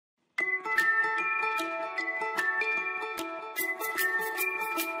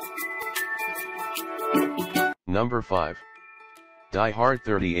Number 5. Die-Hard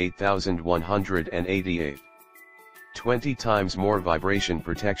 38188. 20 times more vibration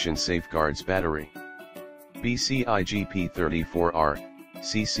protection safeguards battery. BCIGP34R,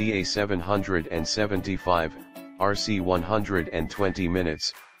 CCA 775, RC 120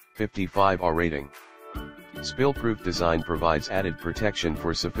 minutes, 55R rating. Spill-proof design provides added protection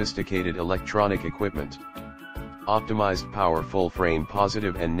for sophisticated electronic equipment. Optimized power full frame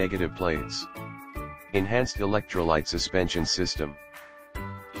positive and negative plates. Enhanced electrolyte suspension system.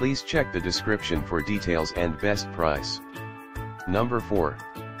 Please check the description for details and best price. Number 4.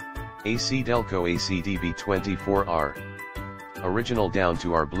 AC Delco ACDB24R. Original down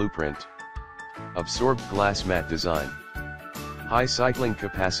to our blueprint. Absorbed glass mat design. High cycling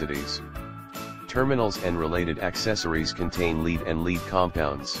capacities. Terminals and related accessories contain lead and lead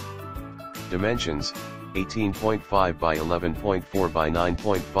compounds. Dimensions, 18.5 by 11.4 by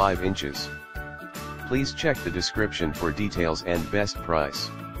 9.5 inches. Please check the description for details and best price.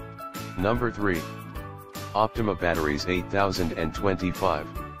 Number 3. Optima batteries 8025.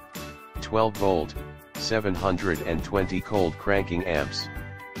 12 volt, 720 cold cranking amps.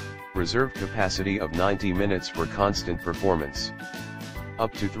 Reserve capacity of 90 minutes for constant performance.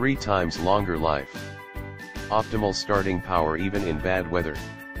 Up to 3 times longer life. Optimal starting power even in bad weather.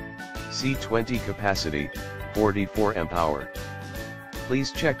 C20 capacity, 44 amp hour.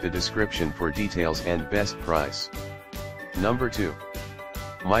 Please check the description for details and best price. Number 2.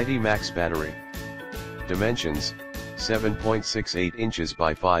 Mighty Max battery. Dimensions, 7.68 inches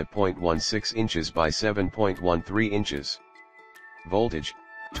by 5.16 inches by 7.13 inches. Voltage,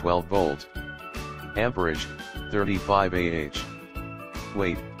 12 volt. Amperage, 35 Ah.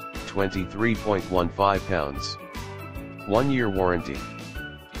 Weight, 23.15 pounds. 1-year warranty.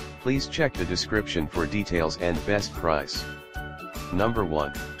 Please check the description for details and best price. Number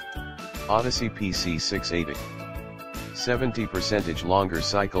 1. Odyssey PC680. 70% longer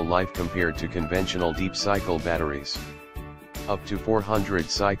cycle life compared to conventional deep cycle batteries. Up to 400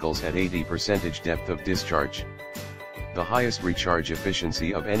 cycles at 80% depth of discharge. The highest recharge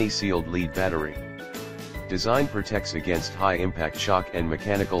efficiency of any sealed lead battery. Design protects against high impact shock and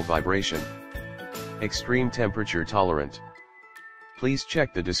mechanical vibration. Extreme temperature tolerant. Please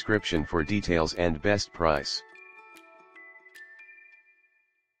check the description for details and best price.